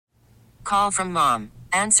call from mom.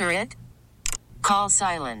 Answer it. Call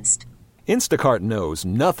silenced. Instacart knows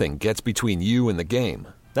nothing gets between you and the game.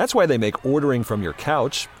 That's why they make ordering from your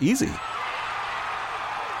couch easy.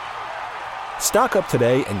 Stock up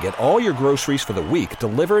today and get all your groceries for the week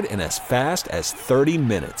delivered in as fast as 30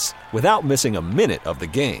 minutes without missing a minute of the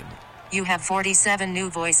game. You have 47 new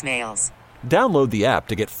voicemails. Download the app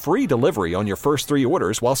to get free delivery on your first 3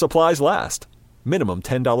 orders while supplies last. Minimum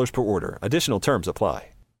 $10 per order. Additional terms apply.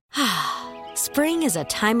 Spring is a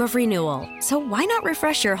time of renewal, so why not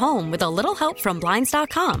refresh your home with a little help from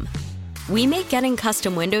Blinds.com? We make getting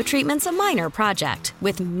custom window treatments a minor project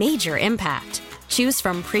with major impact. Choose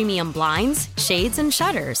from premium blinds, shades, and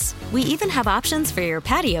shutters. We even have options for your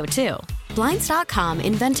patio, too. Blinds.com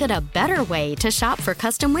invented a better way to shop for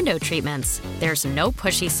custom window treatments. There's no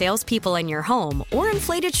pushy salespeople in your home or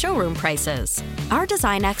inflated showroom prices. Our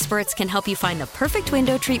design experts can help you find the perfect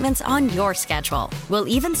window treatments on your schedule. We'll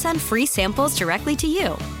even send free samples directly to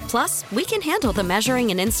you. Plus, we can handle the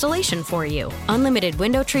measuring and installation for you. Unlimited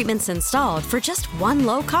window treatments installed for just one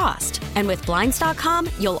low cost. And with Blinds.com,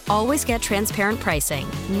 you'll always get transparent pricing.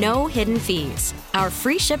 No hidden fees. Our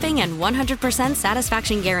free shipping and 100%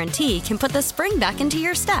 satisfaction guarantee can put the spring back into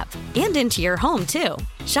your step and into your home, too.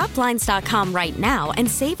 Shop Blinds.com right now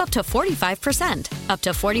and save up to 45%. Up to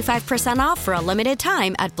 45% off for a limited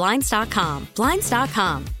time at Blinds.com.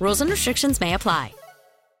 Blinds.com. Rules and restrictions may apply.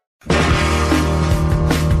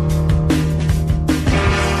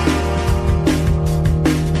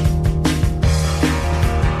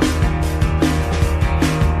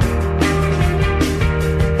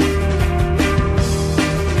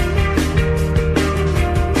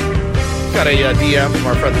 Got a DM from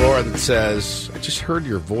our friend Laura that says, I just heard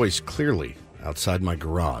your voice clearly outside my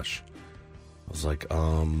garage. I was like,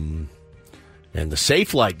 And the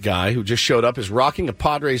Safe Light guy who just showed up is rocking a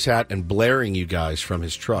Padres hat and blaring you guys from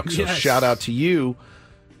his truck. So shout out to you,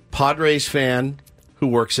 Padres fan who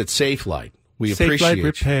works at Safe Light. We appreciate Safe Light you.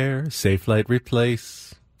 Repair, Safe Light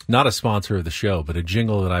Replace. Not a sponsor of the show, but a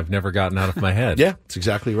jingle that I've never gotten out of my head. Yeah, that's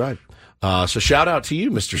exactly right. So shout out to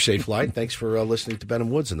you, Mr. Safe Light. Thanks for listening to Ben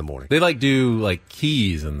and Woods in the morning. They do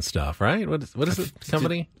keys and stuff, right? What is the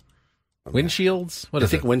company? Windshields? What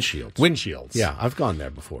is it? I think windshields. Windshields. Yeah, I've gone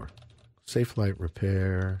there before. Safe Light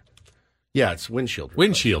Repair. Yeah, it's windshield repair.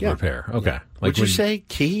 Windshield repair. Okay. Yeah. Would you say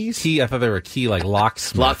keys? Key. I thought they were key like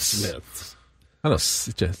locksmiths. Locksmiths. I don't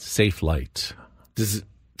know. Just Safe Light. Does it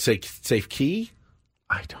say safe key?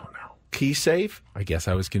 I don't know. Key safe? I guess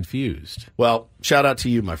I was confused. Well, shout out to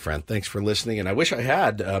you, my friend. Thanks for listening. And I wish I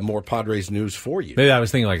had more Padres news for you. Maybe I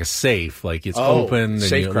was thinking like a safe, like it's open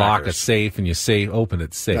and you lock a safe and you open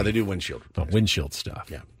it safe. No, they do windshield. Windshield stuff.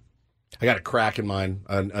 Yeah. I got a crack in mine.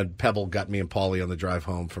 A pebble got me and Paulie on the drive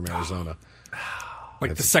home from Arizona.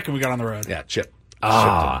 Like the second we got on the road. Yeah, chip.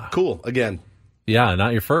 Ah. Cool. Again. Yeah,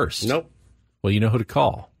 not your first. Nope. Well, you know who to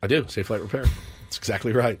call. I do. Safe Light Repair. That's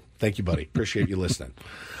exactly right. Thank you, buddy. Appreciate you listening.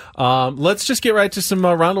 Let's just get right to some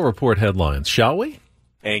Reindl Report headlines, shall we?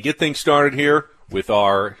 And get things started here with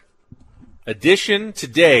our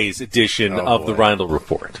today's edition of the Reindl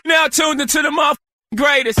Report. Now tuned into the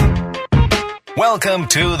greatest. Welcome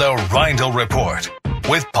to the Reindl Report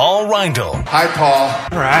with Paul Reindl. Hi,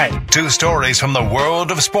 Paul. All right. 2 stories from the world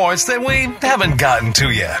of sports that we haven't gotten to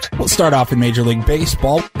yet. We'll start off in Major League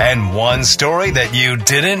Baseball. And 1 story that you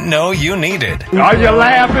didn't know you needed. Are you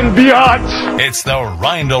laughing, biatch? It's the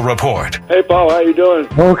Reindl Report. Hey, Paul, how you doing?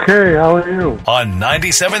 Okay, how are you? On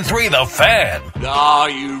 97.3 The Fan. Are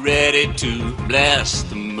you ready to bless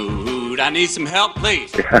the mood? I need some help,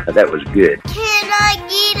 please. That was good. Can I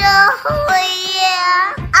get a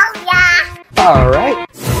yeah? Oh, yeah.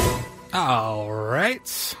 All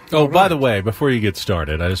right. Oh, by the way, before you get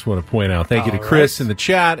started, I just want to point out thank you to Chris in the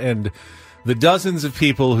chat and the dozens of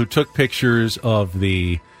people who took pictures of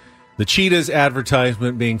the Cheetahs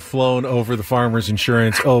advertisement being flown over the Farmers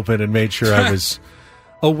Insurance Open and made sure I was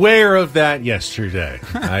aware of that yesterday.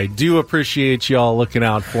 I do appreciate y'all looking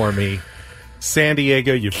out for me. San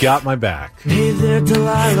Diego, you've got my back. Hey there,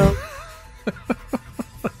 Delilah.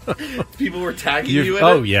 People were tagging you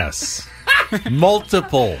in it? Yes.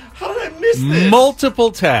 Multiple. How did I miss this?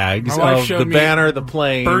 Multiple tags of the banner, the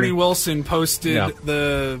plane. Bernie Wilson posted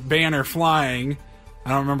the banner flying. I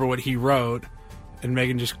don't remember what he wrote. And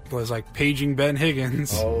Megan just was like, paging Ben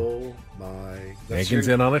Higgins. Oh, my. Megan's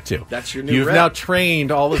in on it, too. That's your new You've rep. now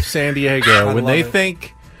trained all of San Diego. when they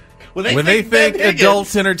think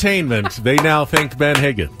adult entertainment, they now think Ben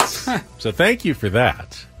Higgins. So thank you for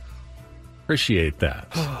that. Appreciate that.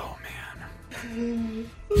 Oh, man.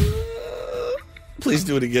 Please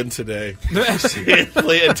do it again today.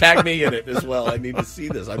 And tag me in it as well. I need to see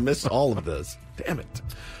this. I missed all of this. Damn it.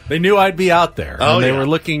 They knew I'd be out there, and they were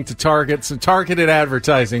looking to target some targeted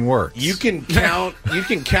advertising works. You can count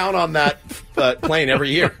on that plane every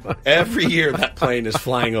year. Every year that plane is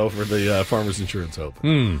flying over the Farmers Insurance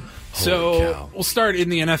Open. So we'll start in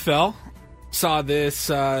the NFL. Saw this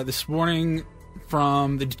this morning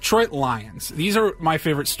from the Detroit Lions. These are my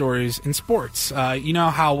favorite stories in sports. You know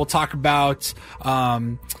how we'll talk about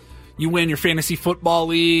you win your fantasy football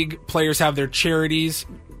league, players have their charities.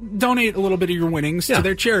 Donate a little bit of your winnings to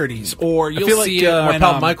their charities, or you'll see our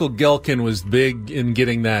pal Michael Gelkin was big in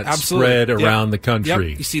getting that spread around the country.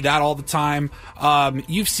 Yep. You see that all the time.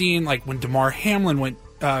 You've seen like when Damar Hamlin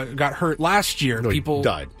got hurt last year. People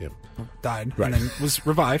died. Yep. Died and then was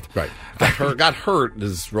revived. Right. Got hurt.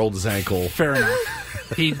 Rolled his ankle. Fair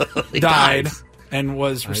enough. He died and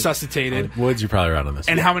was resuscitated. Woods, you're probably right on this.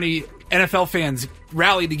 And how many NFL fans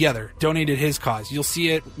rallied together, donated his cause? You'll see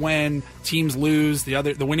it when teams lose.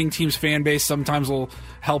 The winning team's fan base sometimes will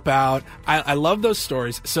help out. I love those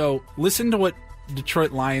stories. So listen to what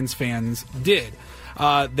Detroit Lions fans did.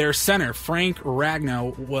 Their center, Frank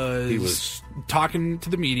Ragnow, was talking to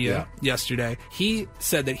the media yesterday. He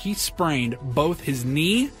said that he sprained both his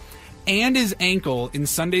knee and his ankle in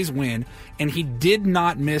Sunday's win, and he did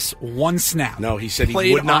not miss one snap. No, he said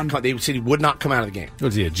he would not. They said he would not come out of the game.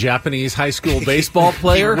 Was he a Japanese high school baseball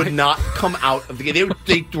player? He would not come out of the game.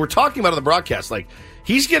 They were talking about it on the broadcast, like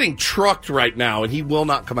he's getting trucked right now, and he will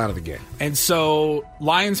not come out of the game. And so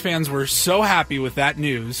Lions fans were so happy with that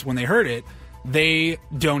news when they heard it. They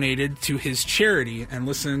donated to his charity, and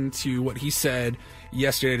listen to what he said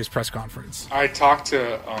yesterday at his press conference. I talked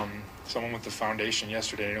to someone with the foundation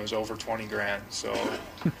yesterday, and it was over $20,000. So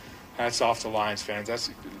hats off to Lions fans.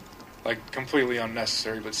 That's like completely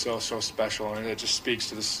unnecessary, but so special, and it just speaks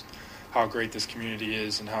to this how great this community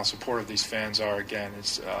is and how supportive these fans are. Again,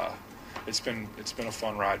 it's been a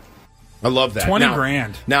fun ride. I love that.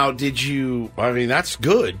 $20,000. Now, did you? I mean, that's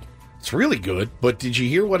good. It's really good. But did you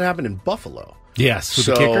hear what happened in Buffalo? Yes.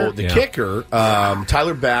 So the kicker,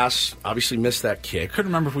 Tyler Bass, obviously missed that kick. Couldn't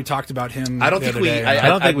remember if we talked about him. I don't think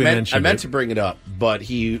we mentioned. I meant to bring it up, but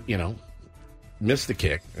he, missed the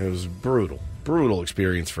kick. It was brutal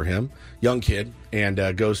experience for him, young kid,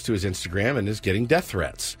 and goes to his Instagram and is getting death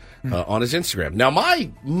threats on his Instagram. Now,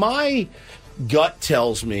 my gut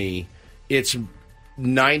tells me it's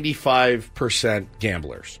 95%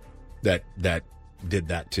 gamblers that did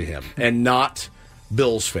that to him, and not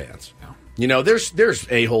Bills fans. No. There's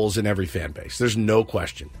a-holes in every fan base. There's no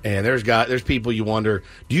question. And there's people you wonder,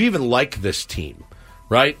 do you even like this team?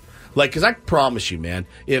 Right? Like, because I promise you, man,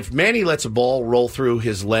 if Manny lets a ball roll through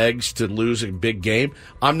his legs to lose a big game,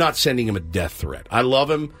 I'm not sending him a death threat. I love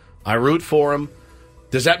him. I root for him.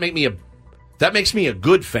 Does that make me that makes me a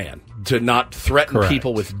good fan to not threaten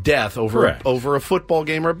people with death over a football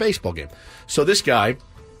game or a baseball game? So this guy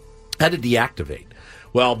had to deactivate.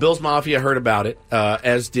 Well, Bills Mafia heard about it,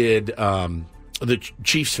 as did the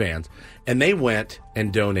Chiefs fans, and they went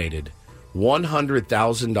and donated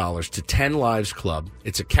 $100,000 to 10 Lives Club.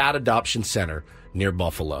 It's a cat adoption center near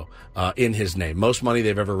Buffalo in his name. Most money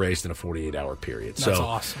they've ever raised in a 48-hour period. That's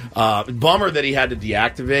awesome. Bummer that he had to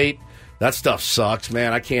deactivate. That stuff sucks,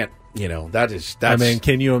 man. I can't, that's... I mean,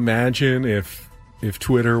 can you imagine if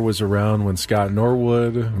Twitter was around when Scott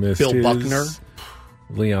Norwood missed Bill Buckner?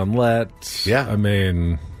 Leon Lett. Yeah. I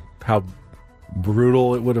mean, how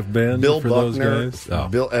brutal it would have been Bill for Buckner, those guys. Oh.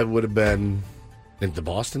 Bill would have been... And the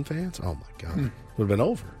Boston fans? Oh, my God. Would have been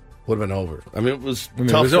over. I mean, it was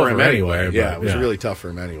tough for him anyway. Yeah, it was really tough for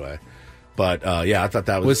him anyway. But, I thought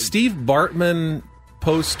that was... Was Steve Bartman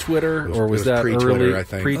post-Twitter, or was that pre-Twitter, early? I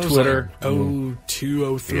think. Pre-Twitter?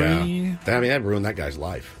 02, 03. Yeah. I mean, that ruined that guy's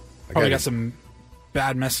life. Probably got some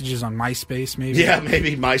bad messages on MySpace, maybe. Yeah,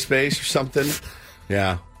 maybe MySpace or something.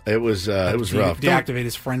 Yeah, it was rough. Deactivate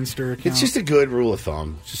his Friendster account. It's just a good rule of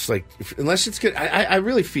thumb. Just like, unless it's good, I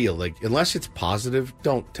really feel like unless it's positive,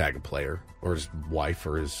 don't tag a player or his wife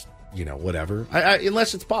or his, whatever.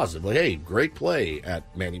 Unless it's positive, like, hey, great play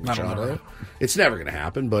at Manny Machado. It's never going to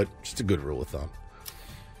happen, but just a good rule of thumb.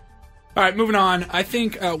 All right, moving on. I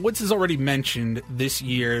think Woods has already mentioned this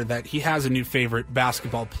year that he has a new favorite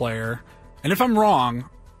basketball player, and if I'm wrong,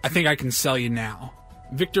 I think I can sell you now.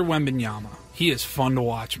 Victor Wembanyama. He is fun to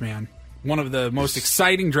watch, man. One of the most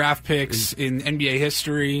exciting draft picks in NBA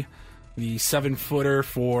history. The 7-footer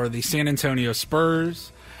for the San Antonio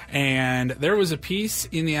Spurs. And there was a piece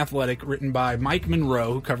in The Athletic written by Mike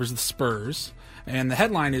Monroe, who covers the Spurs. And the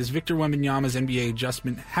headline is, Victor Wembanyama's NBA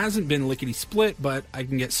adjustment hasn't been lickety-split, but I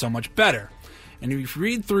can get so much better. And if you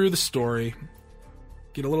read through the story,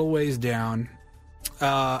 get a little ways down,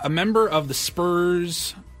 A member of the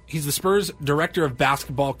Spurs, he's the Spurs director of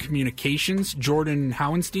basketball communications, Jordan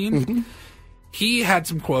Howenstein. Mm-hmm. He had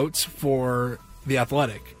some quotes for The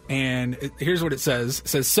Athletic, and here's what it says. It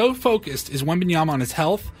says, so focused is Wembanyama on his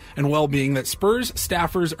health and well-being that Spurs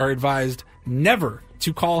staffers are advised never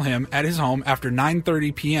to call him at his home after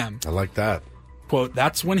 9:30 p.m. I like that. Quote,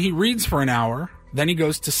 that's when he reads for an hour, then he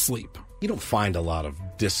goes to sleep. You don't find a lot of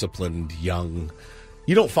disciplined young...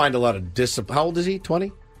 You don't find a lot of discipline... How old is he?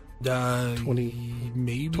 20? 20,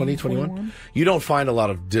 maybe 20, 21? You don't find a lot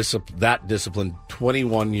of that disciplined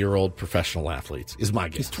 21-year-old professional athletes, is my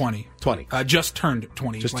guess. He's 20. 20. Just turned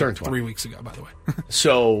 20. Just turned 20. 3 weeks ago, by the way.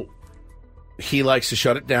 So he likes to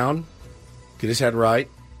shut it down, get his head right,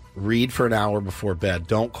 read for an hour before bed.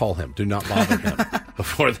 Don't call him. Do not bother him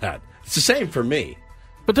before that. It's the same for me.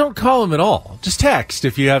 But don't call him at all. Just text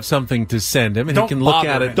if you have something to send him, and he can look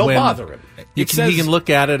at it. Don't bother him. He can look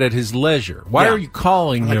at it at his leisure. Why are you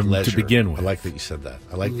calling him leisure. to begin with? I like that you said that.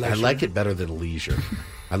 I like it better than leisure.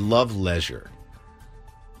 I love leisure.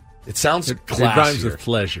 It sounds classier. It rhymes with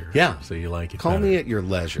pleasure. Yeah. So you like it Call better. me at your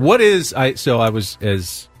leisure. What is...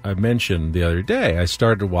 as I mentioned the other day, I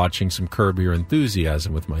started watching some Curb Your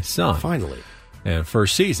Enthusiasm with my son. Finally. And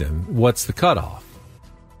first season, what's the cutoff?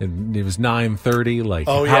 And it was 9:30. Like,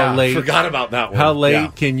 how late? Forgot about that one. How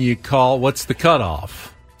late can you call? What's the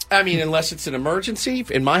cutoff? I mean, unless it's an emergency.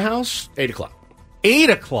 In my house, 8 o'clock. 8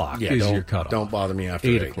 o'clock is your cutoff. Don't bother me after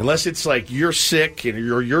 8. Unless it's like you're sick and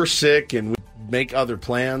you're sick and we make other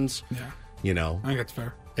plans. Yeah. You know. I think that's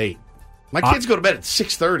fair. 8. My kids go to bed at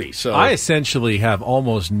 6:30. So I essentially have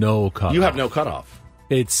almost no cutoff. You have no cutoff.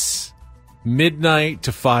 It's midnight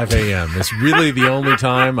to 5 a.m. It's really the only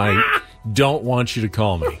time I don't want you to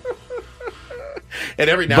call me. And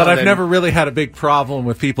every now but and I've then, never really had a big problem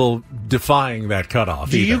with people defying that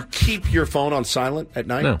cutoff. Do either. you keep your phone on silent at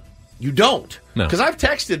night? No. You don't? No. Because I've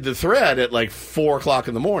texted the thread at like 4 o'clock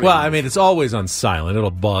in the morning. Well, I mean, it's always on silent.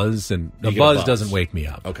 It'll buzz, and the buzz doesn't wake me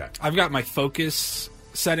up. Okay. I've got my focus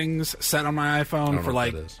settings set on my iPhone for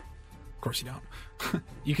like... Of course you don't.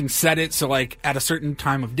 You can set it so like at a certain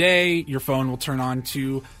time of day, your phone will turn on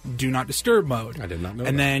to do not disturb mode. I did not know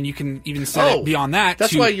And that. then you can even set it beyond that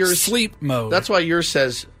that's to why yours, sleep mode. That's why yours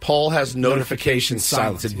says Paul has notifications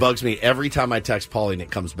silence. It yeah. bugs me every time I text Paulie and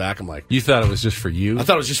it comes back. I'm like... You thought it was just for you? I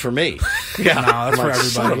thought it was just for me. Yeah. No, that's for like,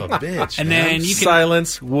 everybody. Son of a bitch. And man. then you can...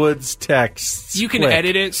 Silence Woods texts. You can Click.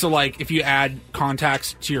 edit it so like if you add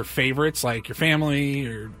contacts to your favorites, like your family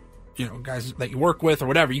or... guys that you work with or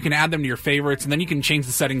whatever, you can add them to your favorites, and then you can change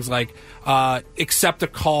the settings like accept a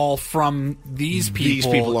call from these people. These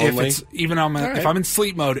people only? If it's even if I'm in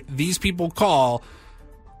sleep mode, these people call,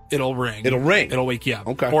 it'll ring. It'll ring. It'll wake you up.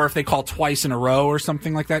 Okay. Or if they call twice in a row or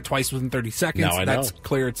something like that, twice within 30 seconds, Now I know. that's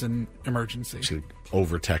clear. It's an emergency. Should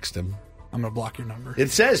over text him. I'm gonna block your number. It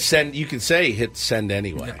says send. You can say hit send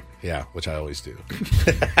anyway. Yeah, which I always do.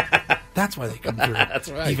 That's why they come through. That's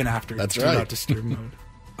right. Even after That's do right. not disturb mode.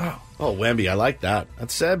 Oh, Wemby, I like that.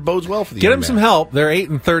 That bodes well for the Get young him some man. help. They're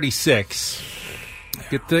 8-36.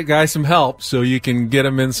 Get the guy some help so you can get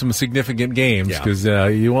him in some significant games because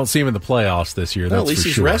you won't see him in the playoffs this year. Well, That's at least for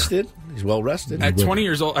he's sure. rested. He's well rested. At 20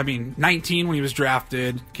 years old, 19 when he was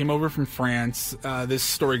drafted, came over from France. This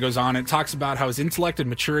story goes on. It talks about how his intellect and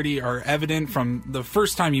maturity are evident from the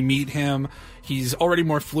first time you meet him. He's already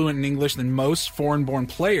more fluent in English than most foreign-born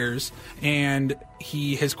players, and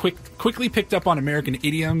he has quickly picked up on American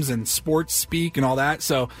idioms and sports speak and all that.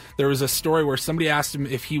 So there was a story where somebody asked him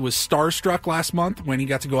if he was starstruck last month when he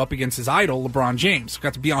got to go up against his idol, LeBron James.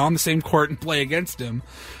 Got to be on the same court and play against him.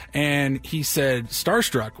 And he said,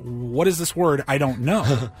 starstruck, what is this word? I don't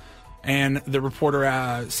know. And the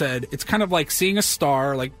reporter said, it's kind of like seeing a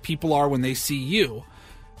star like people are when they see you.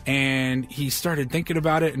 And he started thinking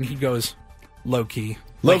about it, and he goes, low-key.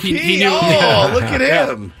 Low-key? He knew, look at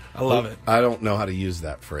him. I love it. I don't know how to use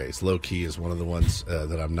that phrase. Low-key is one of the ones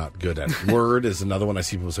that I'm not good at. Word is another one I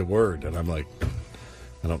see people say word, and I'm like,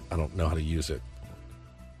 I don't know how to use it.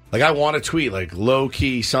 Like, I want to tweet, like,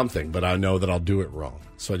 low-key something, but I know that I'll do it wrong,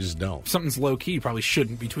 so I just don't. If something's low-key, you probably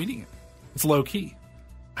shouldn't be tweeting it. It's low-key.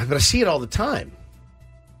 But I see it all the time.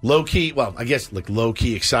 Low-key, well, I guess, like,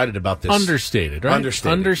 low-key excited about this. Understated, right?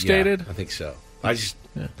 Understated? Yeah, I think so. I just,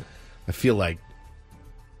 I feel like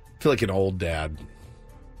an old dad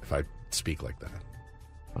if I speak like that.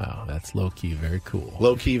 Wow, that's low-key very cool.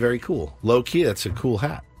 Low-key very cool. Low-key, that's a cool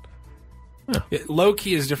hat. Yeah,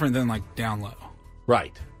 low-key is different than, like, down-low.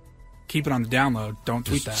 Right. Keep it on the down low. Don't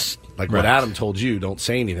tweet that. Like what Adam told you, don't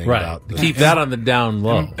say anything about this. Keep that on the down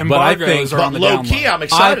low. Embargoes are on the down low-key, low. I'm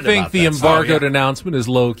excited I think about the that. embargoed announcement is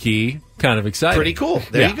low-key, kind of exciting. Pretty cool.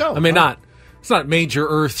 There you go. I mean, not It's not major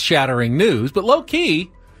earth-shattering news, but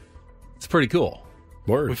low-key, it's pretty cool.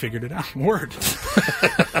 Word. We figured it out. Word.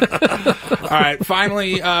 All right,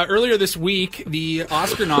 finally, earlier this week, the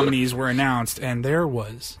Oscar nominees were announced, and there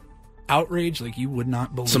was outrage like you would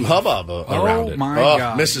not believe. Some hubbub around it. Oh, my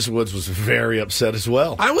God. Mrs. Woods was very upset as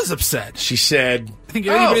well. I was upset. She said... I think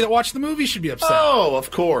anybody that watched the movie should be upset. Oh,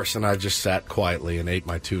 of course. And I just sat quietly and ate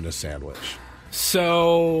my tuna sandwich.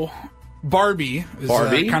 So... Barbie is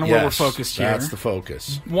kind of where we're focused here. That's the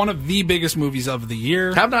focus. One of the biggest movies of the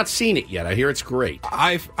year. Have not seen it yet. I hear it's great.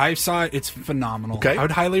 I saw it. It's phenomenal. Okay. I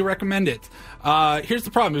would highly recommend it. Here's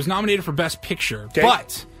the problem. It was nominated for Best Picture,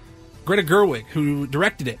 but Greta Gerwig, who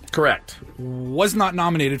directed it, correct, was not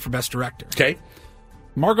nominated for Best Director. Okay.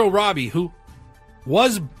 Margot Robbie, who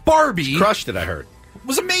was Barbie, she crushed it, I heard.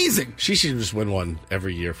 Was amazing. She should just win one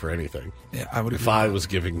every year for anything. Yeah, I would. If I was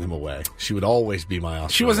giving them away, she would always be my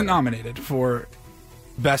Oscar. She wasn't nominated for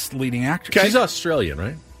Best Leading Actress. Okay. She's Australian,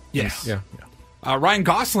 right? Yes. Yeah. Ryan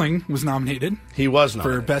Gosling was nominated. He was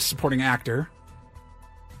nominated for Best Supporting Actor.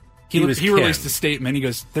 He was released a statement. He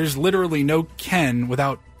goes, "There's literally no Ken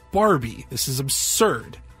without Barbie. This is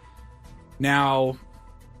absurd." Now,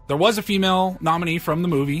 there was a female nominee from the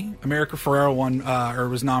movie. America Ferrera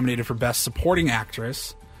was nominated for Best Supporting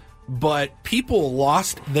Actress, but people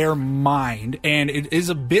lost their mind, and it is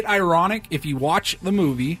a bit ironic if you watch the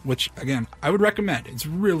movie, which, again, I would recommend. It's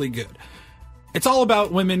really good. It's all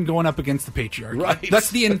about women going up against the patriarchy. Right. That's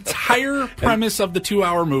the entire premise of the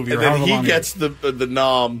 2-hour movie. And then he gets the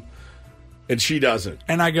nom, and she doesn't.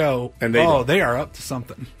 And I go, they are up to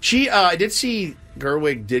something. I did see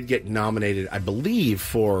Gerwig did get nominated, I believe,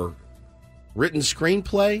 for written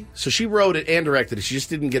screenplay. So she wrote it and directed it. She just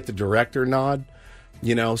didn't get the director nod.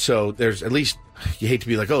 So there's at least, you hate to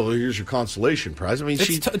be like, oh, here's your consolation prize. I mean,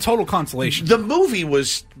 it's total consolation. The movie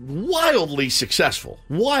was wildly successful.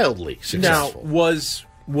 Wildly successful. Now,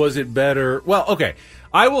 was it better? Well, okay.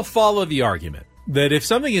 I will follow the argument that if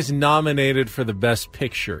something is nominated for the Best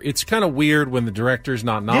Picture, it's kind of weird when the director's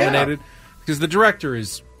not nominated, because the director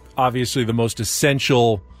is obviously the most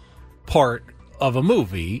essential part of a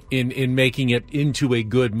movie in making it into a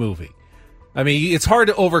good movie. I mean, it's hard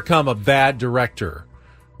to overcome a bad director,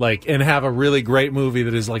 and have a really great movie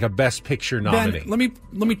that is like a Best Picture nominee. Ben,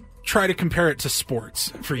 let me try to compare it to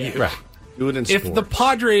sports for you. Right. Do it in sports. If the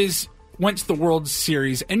Padres went to the World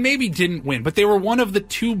Series and maybe didn't win, but they were one of the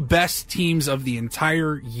 2 best teams of the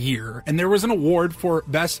entire year, and there was an award for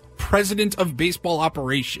Best President of Baseball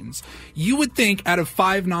Operations, you would think out of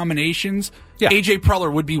 5 nominations, A.J.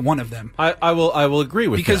 Preller would be one of them. I will agree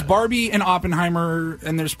with because that. Barbie and Oppenheimer,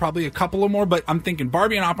 and there's probably a couple of more, but I'm thinking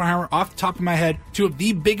Barbie and Oppenheimer, off the top of my head, 2 of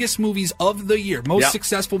the biggest movies of the year, most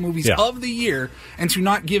successful movies of the year, and to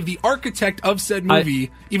not give the architect of said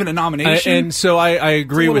movie even a nomination. And so I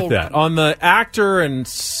agree with that. On the actor and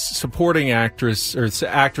supporting actress, or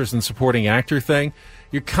actress and supporting actor thing,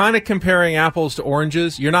 you're kind of comparing apples to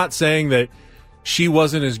oranges. You're not saying that she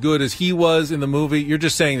wasn't as good as he was in the movie. You're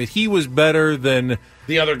just saying that he was better than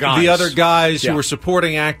the other guys who were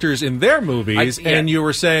supporting actors in their movies. And you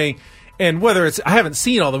were saying, and whether it's, I haven't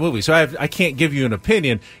seen all the movies, so I can't give you an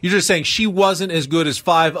opinion. You're just saying she wasn't as good as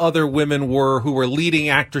 5 other women were who were leading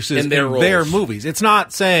actresses in their movies. It's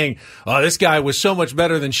not saying, oh, this guy was so much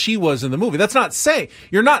better than she was in the movie. That's not saying,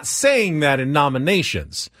 you're not saying that in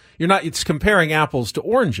nominations. It's comparing apples to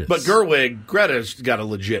oranges. But Greta's got a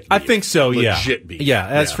legit beat. I think so, legit beat. Yeah,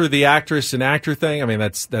 as for the actress and actor thing, I mean,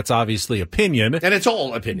 that's obviously opinion. And it's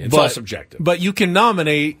all opinion. It's all subjective. But you can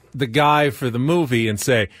nominate the guy for the movie and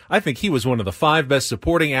say, I think he was one of the 5 best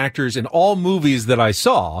supporting actors in all movies that I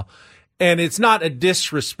saw. And it's not a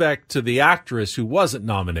disrespect to the actress who wasn't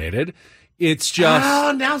nominated. It's just...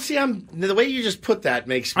 Oh, now see, the way you just put that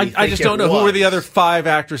makes me think I just don't know who were the other 5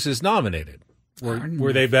 actresses nominated.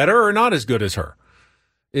 Were they better or not as good as her?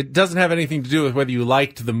 It doesn't have anything to do with whether you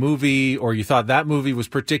liked the movie or you thought that movie was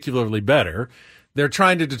particularly better. They're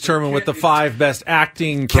trying to determine what the 5 best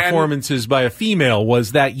acting performances by a female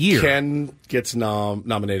was that year. Ken gets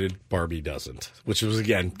nominated, Barbie doesn't, which was,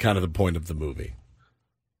 again, kind of the point of the movie.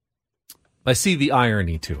 I see the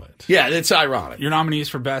irony to it. Yeah, it's ironic. Your nominees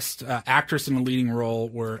for Best Actress in a Leading Role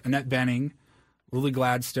were Annette Bening, Lily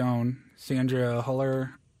Gladstone, Sandra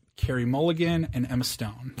Huller, Carey Mulligan, and Emma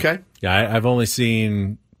Stone. Okay. Yeah, I've only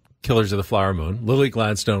seen Killers of the Flower Moon. Lily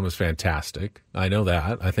Gladstone was fantastic. I know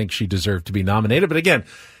that. I think she deserved to be nominated. But again,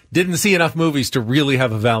 didn't see enough movies to really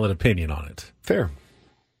have a valid opinion on it. Fair.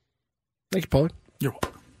 Thank you, Paulie. You're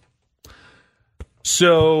welcome.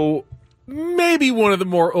 So maybe one of the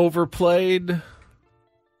more overplayed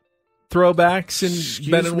throwbacks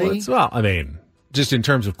in Ben and Woods. Well, I mean, just in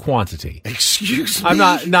terms of quantity. Excuse me?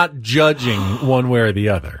 I'm not judging one way or the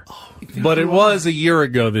other. But it was a year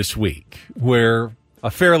ago this week where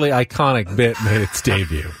a fairly iconic bit made its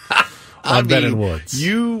debut on Ben and Woods.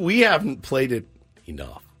 We haven't played it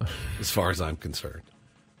enough, as far as I'm concerned.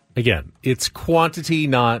 Again, it's quantity,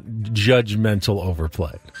 not judgmental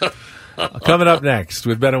overplay. Coming up next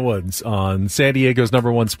with Ben and Woods on San Diego's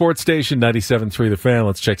 #1 sports station, 97.3 The Fan.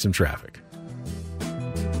 Let's check some traffic.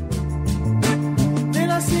 Then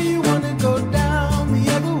I see you want to go down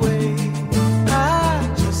the other way.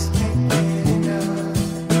 I just can't get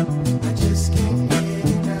enough. I just can't get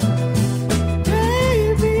enough.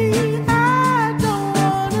 Baby, I don't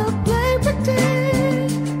want to play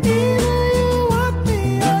pretend. Either you want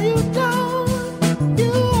me or you don't.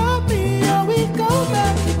 You want me or we go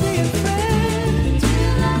back to being friends.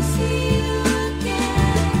 Till I see you again.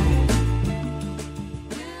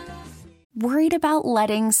 Worried about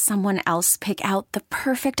letting someone else pick out the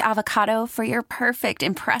perfect avocado for your perfect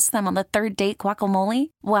impress them on the third date guacamole?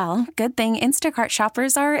 Well, good thing Instacart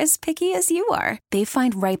shoppers are as picky as you are. They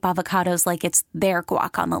find ripe avocados like it's their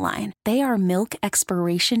guac on the line. They are milk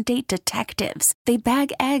expiration date detectives. They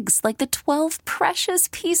bag eggs like the 12 precious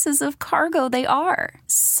pieces of cargo they are.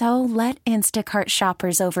 So let Instacart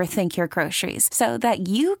shoppers overthink your groceries so that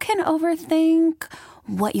you can overthink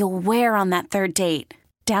what you'll wear on that third date.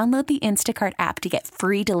 Download the Instacart app to get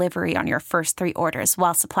free delivery on your first 3 orders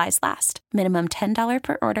while supplies last. Minimum $10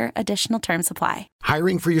 per order. Additional terms apply.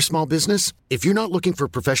 Hiring for your small business? If you're not looking for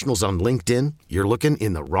professionals on LinkedIn, you're looking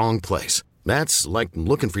in the wrong place. That's like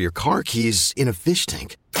looking for your car keys in a fish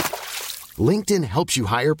tank. LinkedIn helps you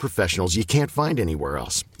hire professionals you can't find anywhere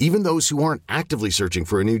else, even those who aren't actively searching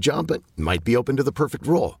for a new job but might be open to the perfect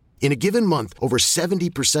role. In a given month, over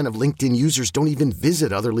 70% of LinkedIn users don't even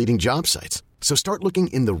visit other leading job sites. So start looking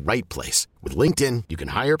in the right place. With LinkedIn, you can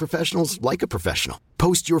hire professionals like a professional.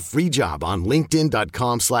 Post your free job on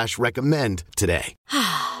linkedin.com/recommend today.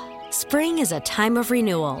 Spring is a time of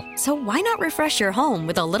renewal, so why not refresh your home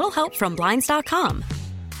with a little help from Blinds.com?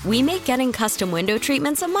 We make getting custom window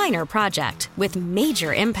treatments a minor project with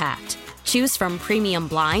major impact. Choose from premium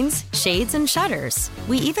blinds, shades, and shutters.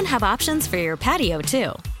 We even have options for your patio,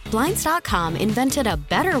 too. Blinds.com invented a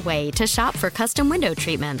better way to shop for custom window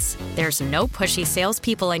treatments. There's no pushy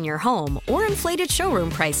salespeople in your home or inflated showroom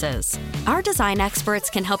prices. Our design experts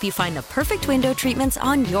can help you find the perfect window treatments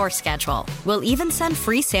on your schedule. We'll even send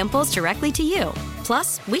free samples directly to you.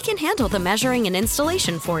 Plus, we can handle the measuring and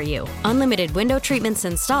installation for you. Unlimited window treatments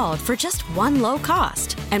installed for just one low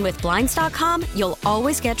cost. And with Blinds.com, you'll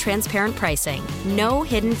always get transparent pricing. No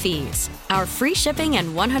hidden fees. Our free shipping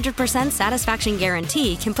and 100% satisfaction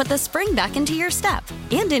guarantee can put the spring back into your step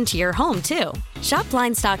and into your home, too. Shop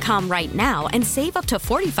Blinds.com right now and save up to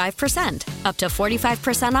 45%. Up to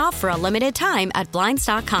 45% off for a limited time at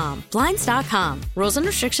Blinds.com. Blinds.com. Rules and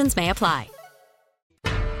restrictions may apply.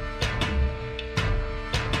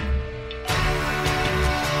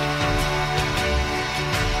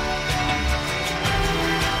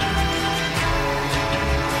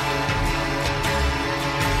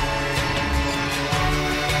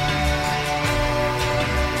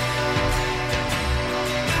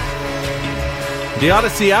 The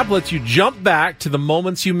Odyssey app lets you jump back to the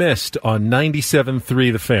moments you missed on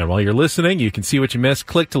 97.3 The Fan. While you're listening, you can see what you missed.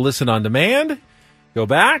 Click to listen on demand. Go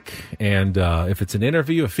back, and if it's an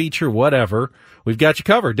interview, a feature, whatever, we've got you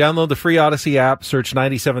covered. Download the free Odyssey app, search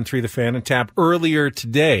 97.3 The Fan, and tap earlier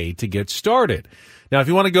today to get started. Now, if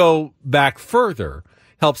you want to go back further,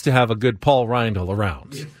 helps to have a good Paul Reindl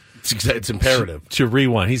around. It's imperative to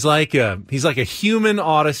rewind. He's like a human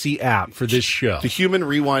Odyssey app for this show. The human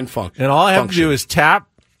rewind function. And all I have to do is tap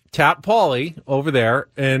Paulie over there,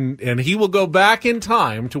 and he will go back in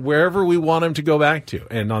time to wherever we want him to go back to.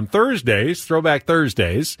 And on Thursdays, Throwback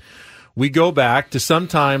Thursdays, we go back to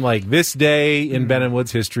sometime like this day in Ben and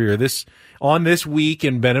Woods history, or this week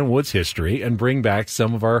in Ben and Woods history, and bring back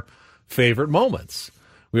some of our favorite moments.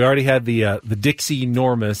 We already had the Dixie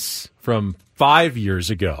Enormous from 5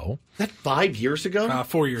 years ago. Is that 5 years ago?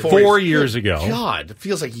 4 years. 4 years ago. God, it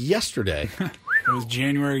feels like yesterday. It was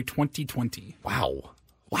January 2020. Wow.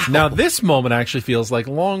 Now, this moment actually feels like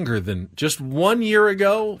longer than just 1 year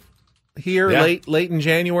ago here, late in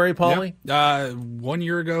January, Paulie? Yep. 1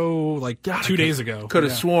 year ago, like 2 days ago. Could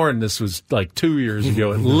have sworn this was like 2 years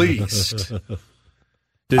ago at least.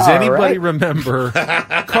 Does anybody remember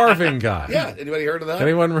Carving Guy? Yeah, anybody heard of that?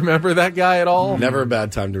 Anyone remember that guy at all? Never a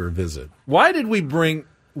bad time to revisit. Why did we bring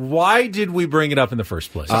it up in the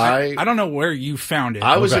first place? I don't know where you found it.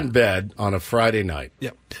 I was in bed on a Friday night.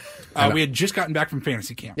 Yep. We had just gotten back from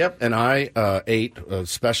fantasy camp. Yep, and I ate a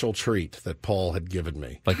special treat that Paul had given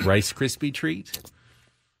me. Like Rice Krispie treat?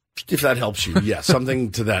 If that helps you, yes,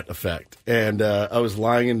 something to that effect. And I was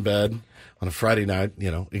lying in bed on a Friday night,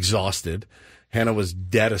 exhausted. Hannah was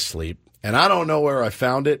dead asleep. And I don't know where I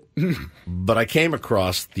found it, but I came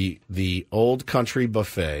across the Old Country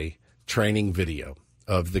Buffet training video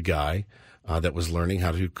of the guy that was learning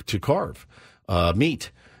how to carve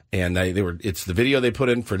meat. And it's the video they put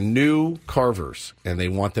in for new carvers, and they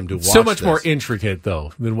want them to watch so much this. more intricate,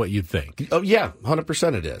 though, than what you'd think. Oh, yeah,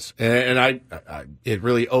 100% it is. And it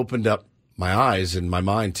really opened up my eyes and my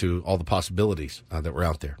mind to all the possibilities that were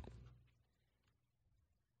out there.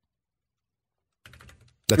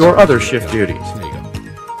 Your other shift duties. There you go.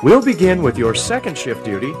 We'll begin with your second shift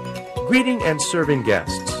duty, greeting and serving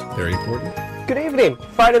guests. Very important. Good evening.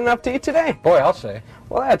 Fried enough to eat today? Boy, I'll say.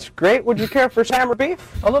 Well, that's great. Would you care for some ham or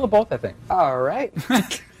beef? A little both, I think. All right.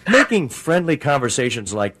 Making friendly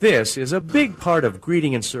conversations like this is a big part of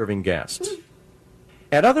greeting and serving guests.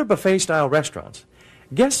 At other buffet-style restaurants,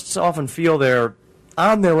 guests often feel they're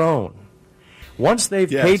on their own. Once they've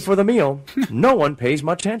paid for the meal, no one pays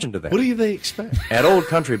much attention to them. What do they expect? At Old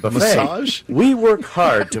Country Buffet, Massage? We work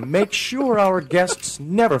hard to make sure our guests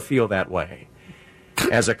never feel that way.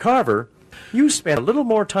 As a carver, you spend a little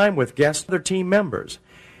more time with guests and other team members.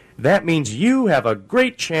 That means you have a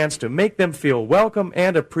great chance to make them feel welcome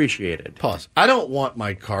and appreciated. Pause. I don't want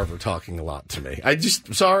my carver talking a lot to me. I just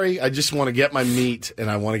want to get my meat and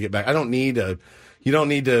I want to get back. You don't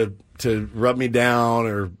need to rub me down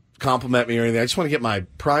or compliment me or anything. I just want to get my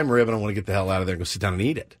prime rib and I want to get the hell out of there and go sit down and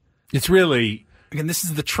eat it. It's really... Again, this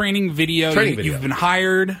is the training video. Video. You've been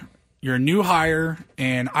hired. You're a new hire,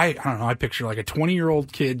 and I don't know. I picture like a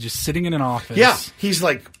 20-year-old kid just sitting in an office. Yeah, he's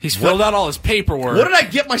filled out all his paperwork. What did I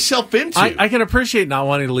get myself into? I can appreciate not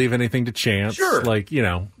wanting to leave anything to chance. Sure, like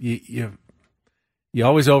you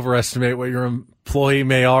always overestimate what your employee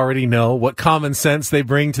may already know, what common sense they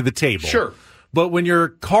bring to the table. Sure, but when you're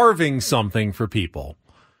carving something for people,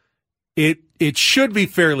 it should be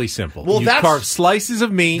fairly simple. Well, you carve slices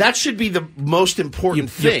of meat. That should be the most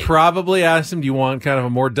important thing. You probably ask them, do you want kind of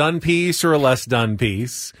a more done piece or a less done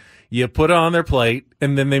piece? You put it on their plate,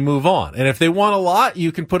 and then they move on. And if they want a lot,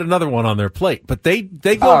 you can put another one on their plate. But they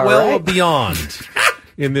go beyond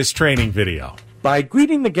in this training video. By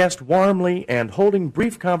greeting the guest warmly and holding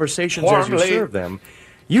brief conversations as you serve them,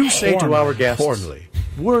 you say to our guests,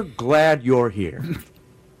 we're glad you're here.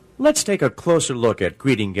 Let's take a closer look at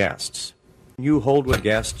greeting guests. You hold with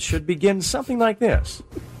guests should begin something like this.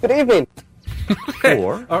 Good evening.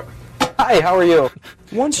 Or, hi, how are you?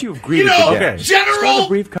 Once you've greeted the guest, general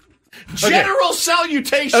brief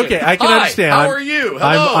salutation. Okay, I can Hi, understand. How are you?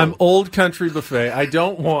 Hello. I'm Old Country Buffet. I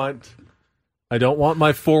don't want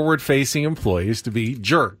my forward-facing employees to be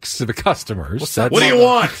jerks to the customers. What do you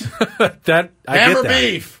want? Ham or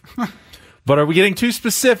beef? But are we getting too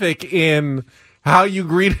specific in how you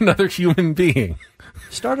greet another human being?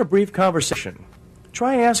 Start a brief conversation.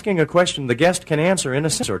 Try asking a question the guest can answer in a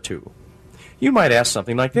sentence or two. You might ask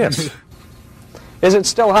something like this. Is it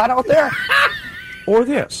still hot out there? Or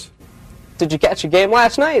this. Did you catch a game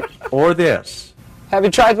last night? Or this. Have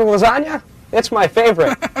you tried the lasagna? It's my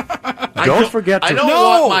favorite. Don't forget to... I don't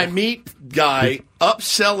want my meat guy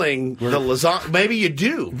upselling the lasagna. Maybe you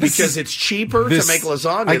do, because it's cheaper to make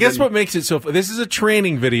lasagna. I guess what makes it so... This is a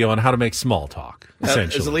training video on how to make small talk,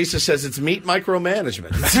 essentially. As Elisa says, it's meat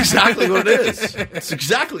micromanagement. That's exactly what it is. It's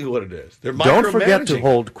exactly what it is. They're Don't forget to micromanaging.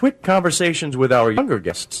 hold quick conversations with our younger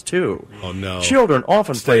guests, too. Oh, no. Children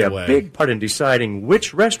often play away. a big part in deciding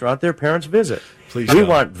which restaurant their parents visit. Please we don't.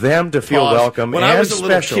 want them to feel Pause. welcome When and I was a little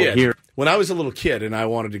special kid, here. When I was a little kid and I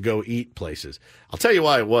wanted to go eat places, I'll tell you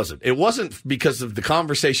why it wasn't. It wasn't because of the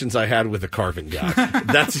conversations I had with the carving guy.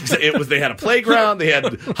 It was. They had a playground. They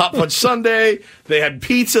had hot fudge sundae. They had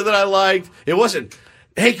pizza that I liked. It wasn't.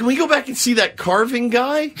 Hey, can we go back and see that carving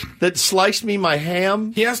guy that sliced me my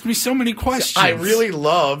ham? He asked me so many questions. I really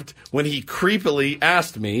loved when he creepily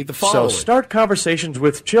asked me the following. So start conversations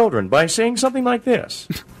with children by saying something like this.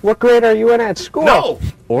 What grade are you in at school? No,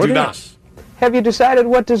 or do this. not. Have you decided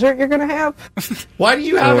what dessert you're going to have? Why do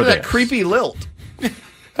you have Or that this. creepy lilt?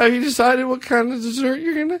 Have you decided what kind of dessert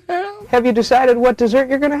you're going to have? Have you decided what dessert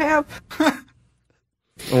you're going to have?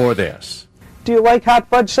 Or this. Do you like hot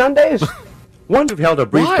fudge sundaes? Once you've held a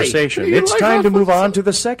brief Why? conversation, Do you it's like time hot to move fudge on to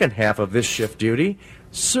the second half of this shift duty,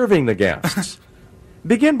 serving the guests.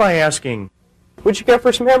 Begin by asking, would you care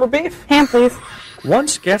for some ham or beef? Ham, please.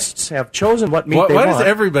 once guests have chosen what meat they Why want... does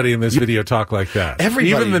everybody in this video talk like that? Everybody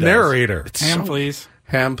Even the does. narrator. Ham, please.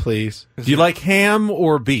 Ham, please. Do you like ham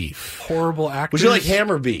or beef? Horrible actors. Would you like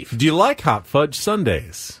ham or beef? Do you like hot fudge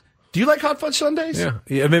sundaes? Do you like hot fudge sundaes? Yeah.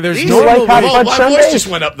 I mean, there's These normal. my voice just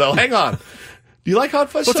went up though. Hang on. Do you like hot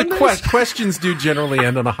fudge sundaes? Questions do generally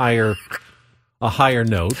end on a higher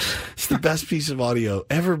note. It's the best piece of audio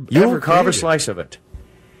ever. You'll ever carve a created. slice of it.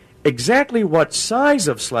 Exactly what size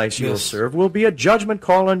of slice you'll serve will be a judgment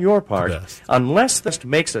call on your part, unless the guest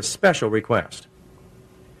makes a special request.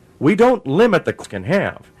 We don't limit the can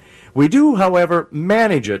have. We do, however,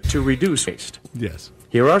 manage it to reduce waste. Yes.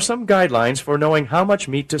 Here are some guidelines for knowing how much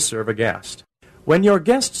meat to serve a guest. When your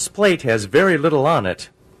guest's plate has very little on it,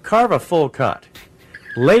 carve a full cut.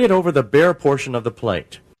 Lay it over the bare portion of the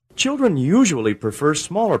plate. Children usually prefer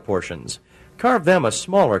smaller portions. Carve them a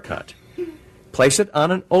smaller cut. Place it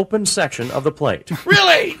on an open section of the plate.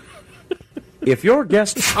 Really? If your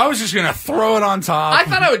guest... I was just going to throw it on top. I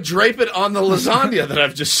thought I would drape it on the lasagna that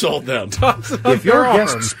I've just sold them. If your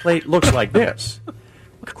guest's plate looks like this,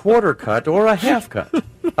 a quarter cut or a half cut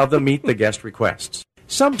of the meat the guest requests.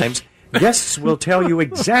 Sometimes guests will tell you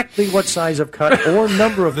exactly what size of cut or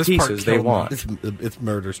number of pieces they want. It's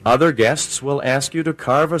murder. Other guests will ask you to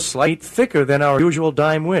carve a slice thicker than our usual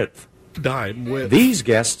dime width. These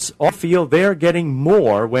guests all feel they're getting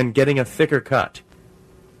more when getting a thicker cut.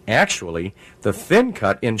 Actually, the thin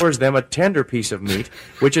cut ensures them a tender piece of meat,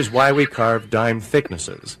 which is why we carve dime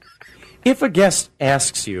thicknesses. If a guest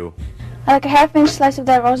asks you, I'd like a half-inch slice of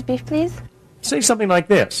that roast beef, please. Say something like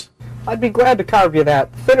this. I'd be glad to carve you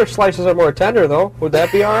that. Thinner slices are more tender, though. Would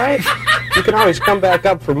that be all right? You can always come back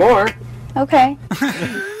up for more. Okay.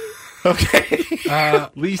 Okay.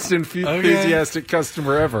 Least enthusiastic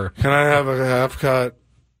customer ever. Can I have a half cut?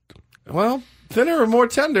 Well, thinner or more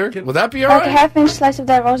tender. Will that be all I'd like a right? half-inch slice of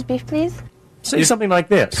that roast beef, please. Say something like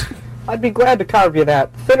this. I'd be glad to carve you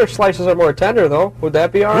that. Thinner slices are more tender, though. Would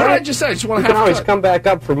that be all What right? did I just say? I just want You a can half always cut. come back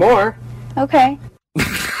up for more. Okay.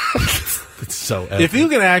 It's so epic. If you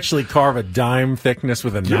can actually carve a dime thickness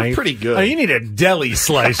with a You're knife, pretty good. Oh, you need a deli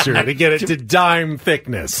slicer to get it to dime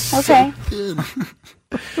thickness. Okay.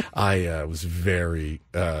 I was very.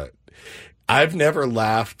 I've never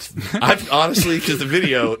laughed. I've honestly, because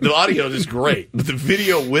the audio is great, but the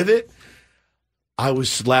video with it, I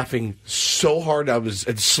was laughing so hard. I was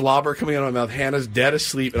slobber coming out of my mouth. Hannah's dead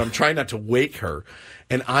asleep, and I'm trying not to wake her,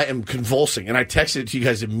 and I am convulsing. And I texted it to you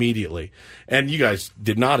guys immediately, and you guys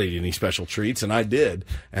did not eat any special treats, and I did,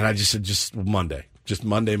 and I just said Monday. Just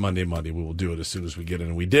Monday. We will do it as soon as we get it,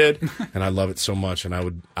 and we did, and I love it so much, and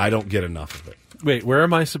I don't get enough of it. Wait, where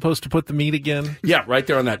am I supposed to put the meat again? Yeah, right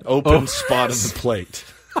there on that open spot of the plate.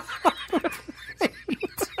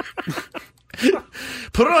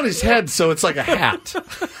 Put it on his head so it's like a hat.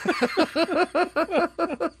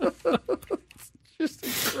 Just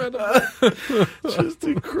incredible. Just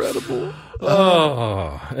incredible.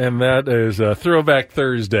 Oh, and that is Throwback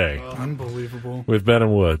Thursday. Unbelievable. With Ben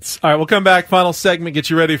and Woods. All right, we'll come back. Final segment. Get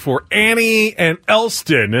you ready for Annie and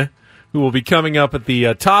Elsten, who will be coming up at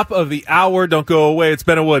the top of the hour. Don't go away. It's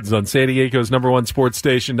Ben and Woods on San Diego's #1 sports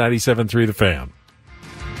station, 97.3 The Fan.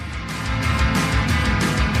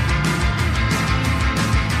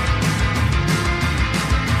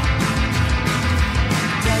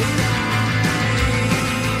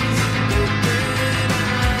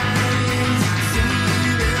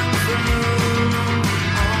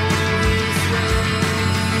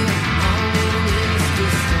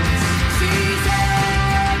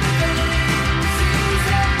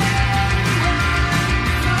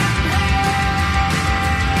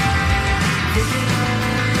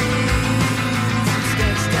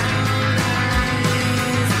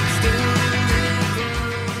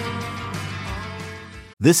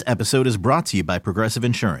 This episode is brought to you by Progressive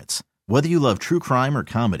Insurance. Whether you love true crime or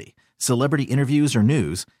comedy, celebrity interviews or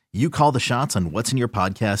news, you call the shots on what's in your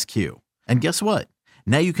podcast queue. And guess what?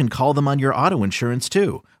 Now you can call them on your auto insurance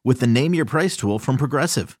too with the Name Your Price tool from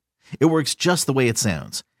Progressive. It works just the way it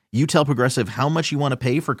sounds. You tell Progressive how much you want to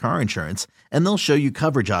pay for car insurance, and they'll show you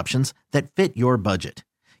coverage options that fit your budget.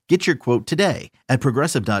 Get your quote today at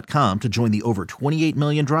Progressive.com to join the over 28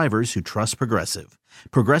 million drivers who trust Progressive.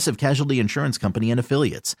 Progressive Casualty Insurance Company and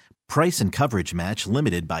Affiliates. Price and coverage match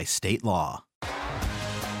limited by state law.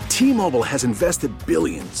 T-Mobile has invested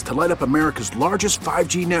billions to light up America's largest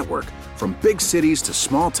 5G network, from big cities to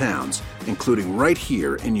small towns, including right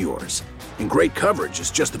here in yours. And great coverage is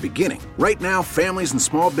just the beginning. Right now, families and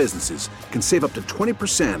small businesses can save up to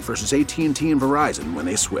 20% versus AT&T and Verizon when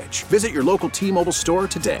they switch. Visit your local T-Mobile store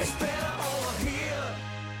today.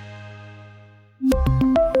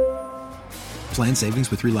 Plan savings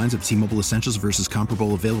with 3 lines of T-Mobile Essentials versus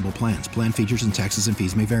comparable available plans. Plan features and taxes and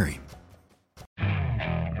fees may vary.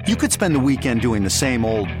 You could spend the weekend doing the same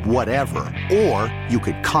old whatever, or you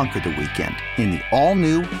could conquer the weekend in the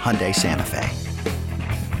all-new Hyundai Santa Fe.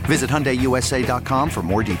 Visit HyundaiUSA.com for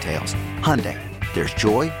more details. Hyundai, there's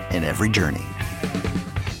joy in every journey.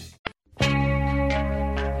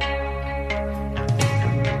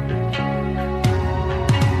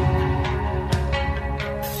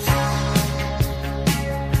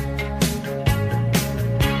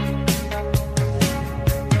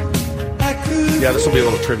 Yeah, this will be a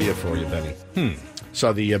little trivia for you, Benny.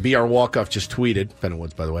 So the BR Walkoff just tweeted, Ben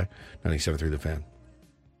Woods, by the way, 97.3 The Fan.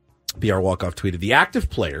 BR Walkoff tweeted, the active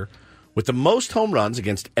player with the most home runs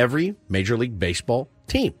against every Major League Baseball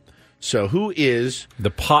team. So who is the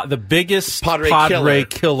biggest Padre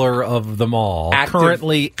killer of them all?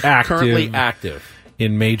 Currently active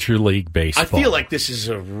in Major League Baseball. I feel like this is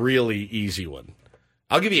a really easy one.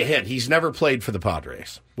 I'll give you a hint. He's never played for the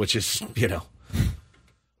Padres, which is,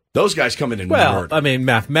 those guys come in and murder. I mean,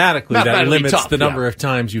 mathematically that limits tough, the number of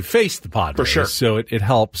times you face the Padres. For sure. So it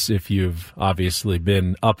helps if you've obviously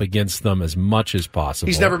been up against them as much as possible.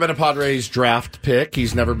 He's never been a Padres draft pick.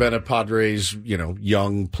 He's never been a Padres,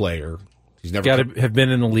 young player. He's never got to have been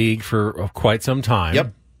in the league for quite some time.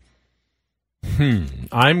 Yep.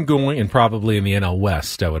 I'm going, and probably in the NL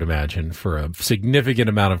West, I would imagine, for a significant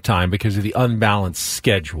amount of time because of the unbalanced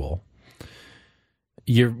schedule.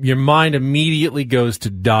 Your mind immediately goes to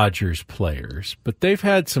Dodgers players, but they've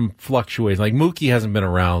had some fluctuations. Like Mookie hasn't been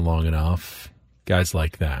around long enough. Guys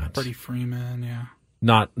like that. Freddie Freeman, yeah.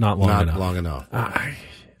 Not long enough.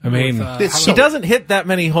 I mean, he doesn't hit that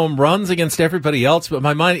many home runs against everybody else, but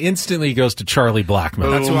my mind instantly goes to Charlie Blackmon. Boom,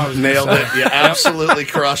 That's what I was nailed gonna it. You absolutely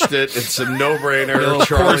crushed it. It's a no-brainer.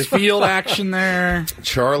 Coors Field action there.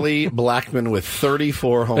 Charlie Blackmon with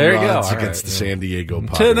 34 home runs against the San Diego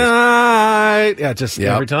Padres. Tonight!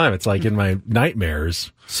 Yeah, every time. It's like in my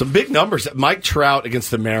nightmares. Some big numbers. Mike Trout against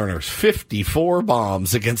the Mariners. 54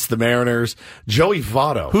 bombs against the Mariners. Joey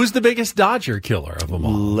Votto. Who's the biggest Dodger killer of them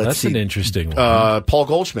all? That's an interesting one. Paul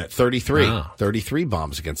Goldschmidt, 33. 33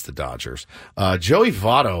 bombs against the Dodgers. Joey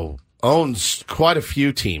Votto owns quite a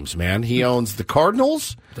few teams, man. He owns the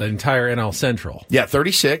Cardinals. The entire NL Central. Yeah,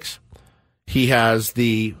 36. He has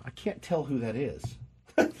I can't tell who that is.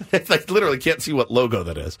 I literally can't see what logo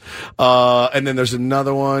that is. And then there's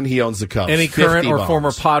another one. He owns the Cubs. Any current or bombs.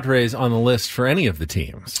 former Padres on the list for any of the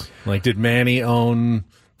teams? Like, did Manny own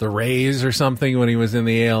the Rays or something when he was in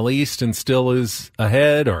the AL East and still is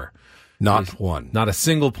ahead? Or not one. Not a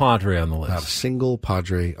single Padre on the list. Not a single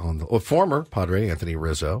Padre on the list. Former Padre, Anthony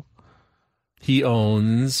Rizzo. He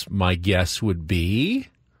owns, my guess would be,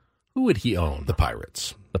 who would he own? The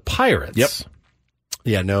Pirates. The Pirates? Yep.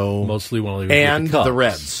 Yeah, no. Mostly one of and the Cubs. The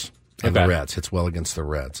Reds. And the Reds. Hits well against the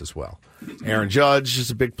Reds as well. Aaron Judge is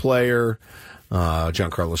a big player.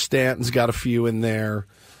 Giancarlo Stanton's got a few in there.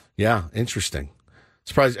 Yeah, interesting.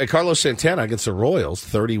 Surprised. Carlos Santana against the Royals,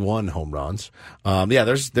 31 home runs.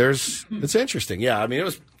 It's interesting. Yeah, I mean, it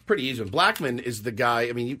was pretty easy. Blackmon is the guy.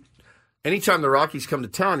 I mean, anytime the Rockies come to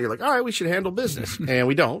town, you're like, all right, we should handle business. And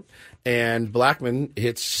we don't. And Blackmon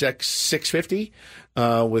hits 650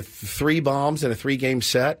 with 3 bombs in a 3-game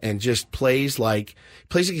set and just plays like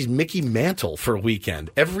he's Mickey Mantle for a weekend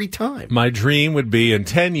every time. My dream would be in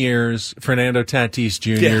 10 years, Fernando Tatis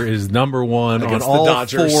Jr. is number one against on all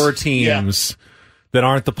 4 teams that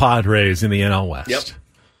aren't the Padres in the NL West. Yep.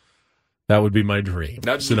 That would be my dream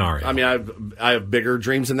scenario. I mean, I have bigger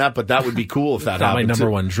dreams than that, but that would be cool if that happened. Not my number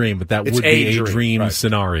one dream, but that would be a dream right.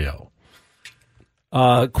 scenario.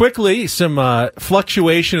 Quickly, some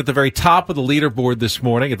fluctuation at the very top of the leaderboard this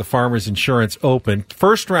morning at the Farmers Insurance Open.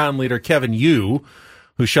 First round leader Kevin Yu,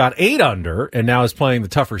 who shot 8 under and now is playing the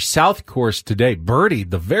tougher South course today, birdied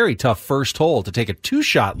the very tough first hole to take a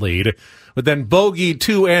 2-shot lead, but then bogeyed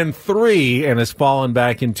 2 and 3 and has fallen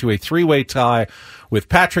back into a 3-way tie with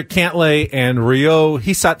Patrick Cantlay and Ryo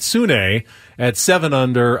Hisatsune at 7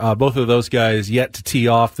 under. Both of those guys yet to tee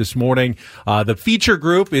off this morning. The feature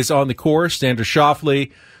group is on the course. Xander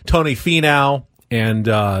Schauffele, Tony Finau, and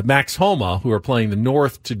Max Homa, who are playing the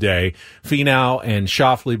North today. Finau and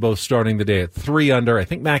Schauffele both starting the day at 3 under. I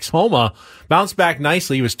think Max Homa bounced back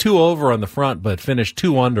nicely. He was 2 over on the front, but finished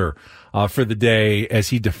 2 under for the day as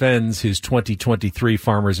he defends his 2023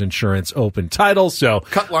 Farmers Insurance Open title. So,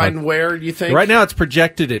 cut line where do you think? Right now it's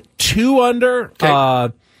projected at 2 under.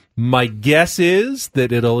 Okay. My guess is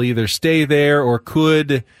that it'll either stay there or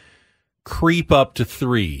could creep up to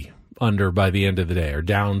 3 under by the end of the day, or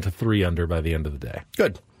down to 3 under by the end of the day.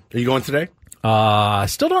 Good. Are you going today? I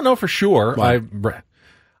still don't know for sure. Why?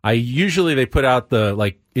 I usually they put out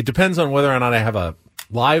it depends on whether or not I have a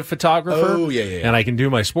live photographer. Oh, yeah. And I can do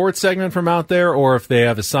my sports segment from out there, or if they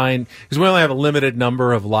have assigned, because we only have a limited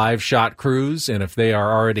number of live shot crews, and if they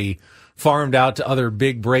are already farmed out to other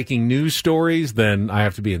big breaking news stories, then I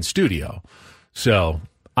have to be in studio. So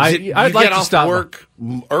I'd you like get to off stop work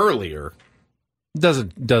earlier.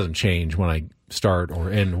 Doesn't change when I start or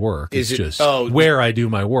end work. Is it's it- just oh, where I do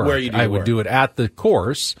my work. where you do I your would work. do it at the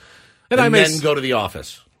course, And I may then go to the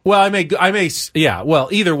office. Well, I may, yeah. Well,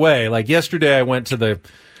 either way, like yesterday, I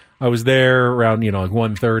was there around, like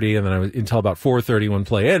 1:30, and then I was until about 4:30 when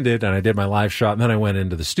play ended, and I did my live shot, and then I went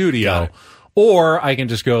into the studio. Or I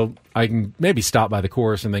can maybe stop by the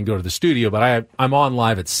course and then go to the studio, but I'm on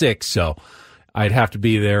live at 6, so I'd have to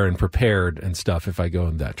be there and prepared and stuff if I go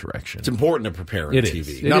in that direction. It's important to prepare on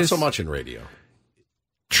TV, not so much in radio.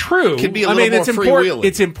 True. It can be a little more it's freewheeling.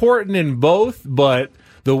 It's important in both, but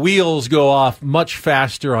the wheels go off much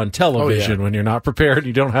faster on television when you're not prepared.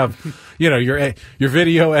 You don't have, your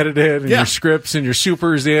video edited and your scripts and your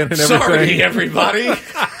supers in and everything. Sorry, everybody.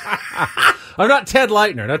 I'm not Ted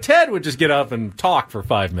Leitner. Now, Ted would just get up and talk for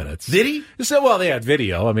 5 minutes. Did he? So, well, they had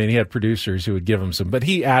video. I mean, he had producers who would give him some, but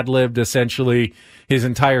he ad-libbed essentially his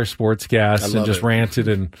entire sportscast and just ranted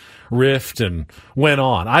and riffed and went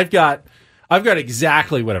on. I've got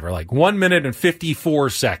exactly whatever, like 1 minute and 54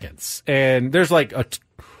 seconds. And there's like a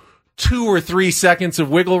 2 or 3 seconds of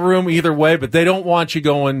wiggle room either way, but they don't want you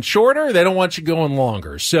going shorter. They don't want you going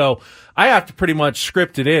longer. So I have to pretty much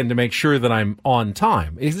script it in to make sure that I'm on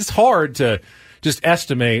time. It's hard to just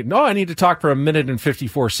estimate, I need to talk for 1 minute and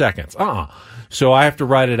 54 seconds. So I have to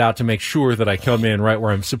write it out to make sure that I come in right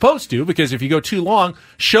where I'm supposed to, because if you go too long,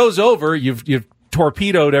 show's over, you've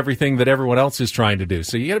torpedoed everything that everyone else is trying to do.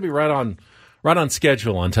 So you got to be right on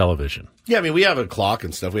schedule on television. Yeah, I mean, we have a clock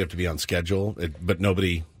and stuff. We have to be on schedule, but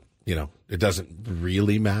nobody, it doesn't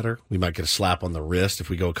really matter. We might get a slap on the wrist if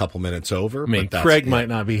we go a couple minutes over. I mean, Craig might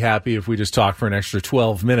not be happy if we just talk for an extra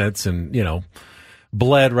 12 minutes and,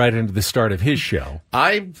 bled right into the start of his show.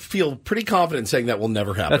 I feel pretty confident saying that will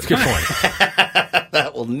never happen. That's a good point.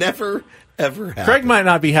 That will never, ever happen. Craig might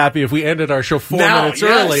not be happy if we ended our show 4 minutes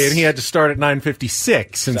early and he had to start at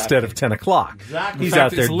 9:56 instead of 10 o'clock. Exactly. He's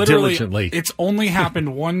out there diligently. It's only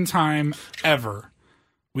happened one time ever.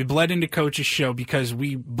 We bled into Coach's show because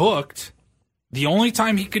we booked. The only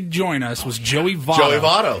time he could join us was Joey Votto. Joey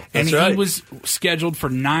Votto. And That's right. he was scheduled for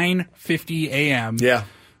 9:50 a.m. Yeah.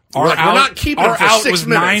 We're not keeping our it for out 6 was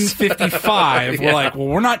minutes. 9:55. Yeah. We're like, well,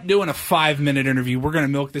 we're not doing a 5-minute interview. We're going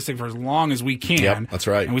to milk this thing for as long as we can. Yep, that's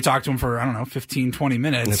right. And we talked to him for, 15, 20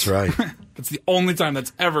 minutes. That's right. That's the only time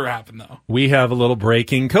that's ever happened, though. We have a little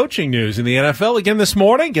breaking coaching news in the NFL again this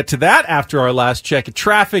morning. Get to that after our last check of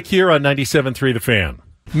traffic here on 97.3 The Fan.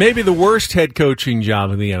 Maybe the worst head coaching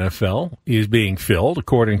job in the NFL is being filled,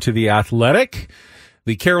 according to The Athletic.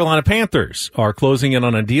 The Carolina Panthers are closing in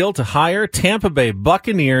on a deal to hire Tampa Bay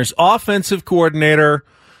Buccaneers offensive coordinator,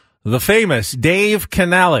 the famous Dave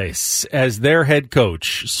Canales, as their head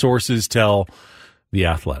coach, sources tell The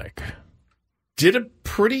Athletic. Did a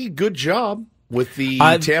pretty good job with the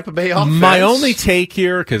Tampa Bay offense. My only take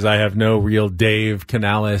here, because I have no real Dave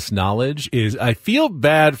Canales knowledge, is I feel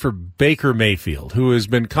bad for Baker Mayfield, who has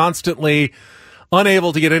been constantly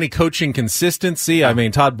unable to get any coaching consistency. I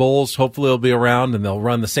mean, Todd Bowles hopefully will be around and they'll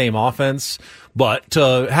run the same offense. But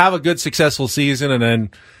to have a good, successful season and then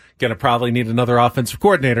going to probably need another offensive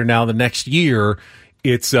coordinator now the next year,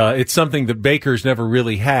 it's something that Baker's never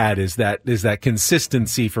really had, is that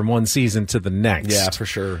consistency from one season to the next. Yeah, for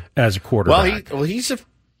sure. As a quarterback. Well, he's a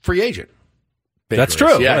free agent. Baker That's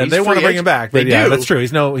true. Yeah, and they want to bring him back. But yeah, that's true.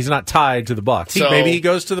 He's not tied to the Bucs. Maybe he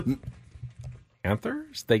goes to the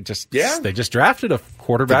Panthers. They just drafted a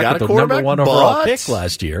quarterback with the number 1 overall pick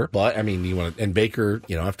last year. But I mean, and Baker,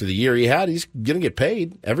 after the year he had, he's going to get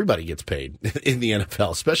paid. Everybody gets paid in the NFL,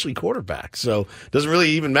 especially quarterbacks. So it doesn't really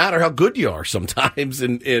even matter how good you are sometimes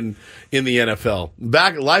in the NFL.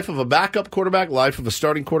 Life of a backup quarterback, life of a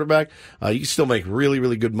starting quarterback, you can still make really,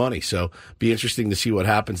 really good money. So be interesting to see what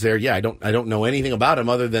happens there. Yeah, I don't know anything about him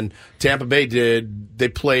other than Tampa Bay they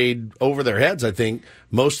played over their heads, I think,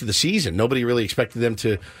 most of the season. Nobody really expected them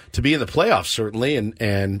to be in the playoffs, certainly,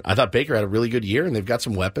 and I thought Baker had a really good year, and they've got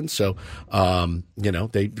some weapons. So,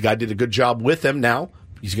 the guy did a good job with them. Now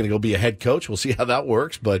he's going to go be a head coach. We'll see how that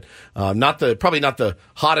works, but probably not the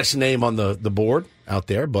hottest name on the board out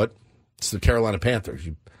there. But it's the Carolina Panthers.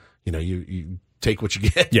 You take what you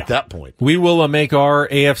get at that point. We will make our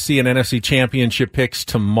AFC and NFC championship picks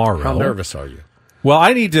tomorrow. How nervous are you? Well,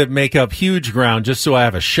 I need to make up huge ground just so I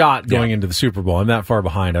have a shot going into the Super Bowl. I'm that far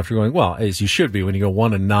behind after going, well, as you should be when you go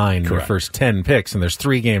 1-9 in your first 10 picks and there's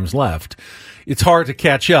 3 games left. It's hard to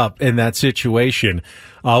catch up in that situation.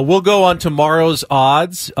 We'll go on tomorrow's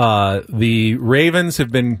odds. The Ravens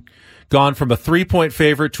have been gone from a 3-point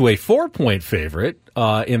favorite to a 4-point favorite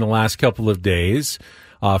in the last couple of days.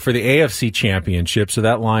 for the AFC Championship. So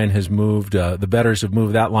that line has moved, the bettors have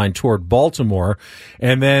moved that line toward Baltimore.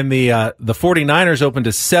 And then the 49ers opened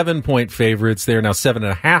as 7-point favorites. They're now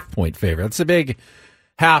 7.5-point favorites. That's a big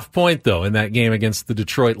half point, though, in that game against the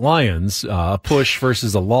Detroit Lions. A push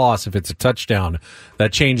versus a loss, if it's a touchdown,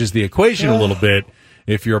 that changes the equation a little bit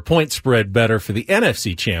if you're a point spread better for the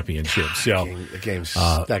NFC Championship. So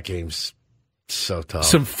that game's so tough.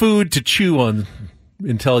 Some food to chew on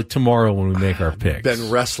until tomorrow when we make our picks. Been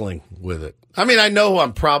wrestling with it. I mean, I know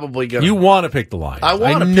I'm probably going to... You want to pick the Lions. I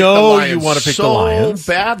want to pick the know Lions you want to pick so the Lions.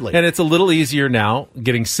 badly. And it's a little easier now,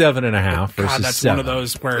 getting 7.5 versus God, that's 7. one of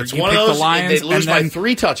those where It's you one pick of those, the Lions they lose and then, by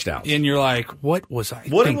 3 touchdowns. And you're like, what was I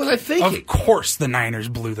What thinking? was I thinking? Of course the Niners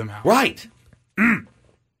blew them out. Right. And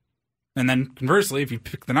then conversely, if you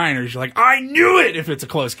pick the Niners, you're like, I knew it if it's a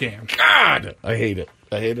close game. God, I hate it.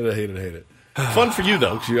 I hate it. Fun for you,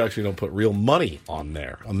 though, because you actually don't put real money on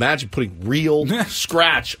there. Imagine putting real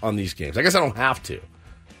scratch on these games. I guess I don't have to.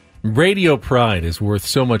 Radio pride is worth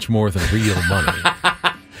so much more than real money.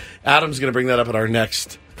 Adam's going to bring that up at our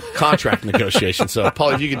next contract negotiation. So,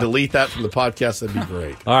 Paulie, if you could delete that from the podcast, that'd be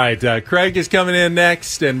great. All right, Craig is coming in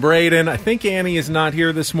next, and Braden. I think Annie is not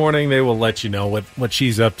here this morning. They will let you know what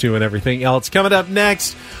she's up to and everything else. Coming up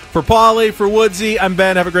next, for Paulie, for Woodsy, I'm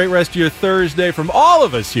Ben. Have a great rest of your Thursday from all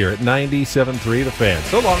of us here at 97.3 The Fan.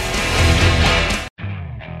 So long.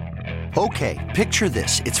 Okay, picture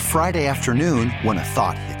this. It's Friday afternoon when a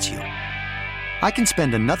thought hits you. I can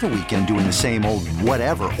spend another weekend doing the same old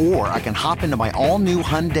whatever, or I can hop into my all-new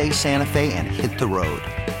Hyundai Santa Fe and hit the road.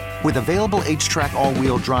 With available H-Track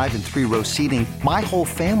all-wheel drive and 3-row seating, my whole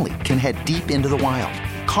family can head deep into the wild.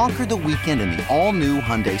 Conquer the weekend in the all-new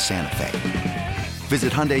Hyundai Santa Fe.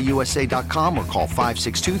 Visit HyundaiUSA.com or call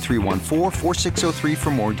 562-314-4603 for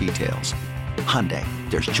more details. Hyundai,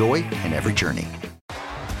 there's joy in every journey.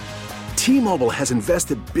 T-Mobile has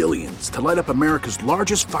invested billions to light up America's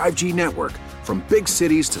largest 5G network, from big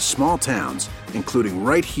cities to small towns, including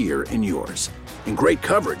right here in yours. And great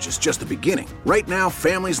coverage is just the beginning. Right now,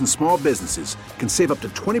 families and small businesses can save up to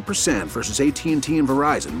 20% versus AT&T and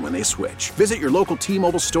Verizon when they switch. Visit your local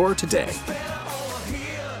T-Mobile store today.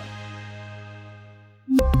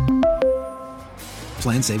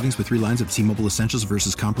 Plan savings with 3 lines of T-Mobile Essentials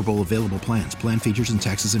versus comparable available plans. Plan features and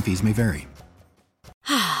taxes and fees may vary.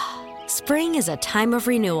 Spring is a time of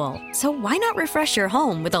renewal, so why not refresh your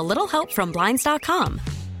home with a little help from Blinds.com?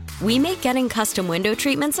 We make getting custom window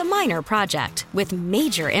treatments a minor project with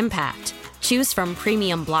major impact. Choose from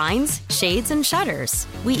premium blinds, shades, and shutters.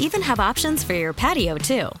 We even have options for your patio,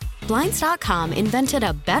 too. Blinds.com invented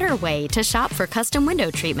a better way to shop for custom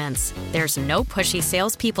window treatments. There's no pushy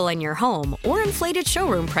salespeople in your home or inflated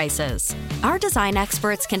showroom prices. Our design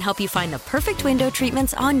experts can help you find the perfect window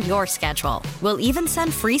treatments on your schedule. We'll even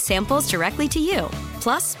send free samples directly to you.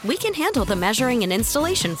 Plus, we can handle the measuring and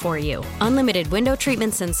installation for you. Unlimited window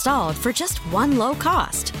treatments installed for just one low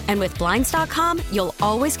cost. And with Blinds.com, you'll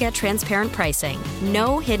always get transparent pricing.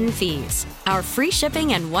 No hidden fees. Our free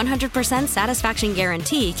shipping and 100% satisfaction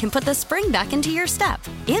guarantee can put the spring back into your step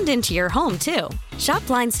and into your home, too. Shop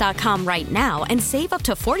Blinds.com right now and save up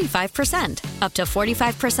to 45%. Up to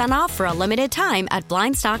 45% off for a limited time at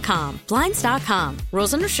Blinds.com. Blinds.com.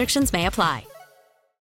 Rules and restrictions may apply.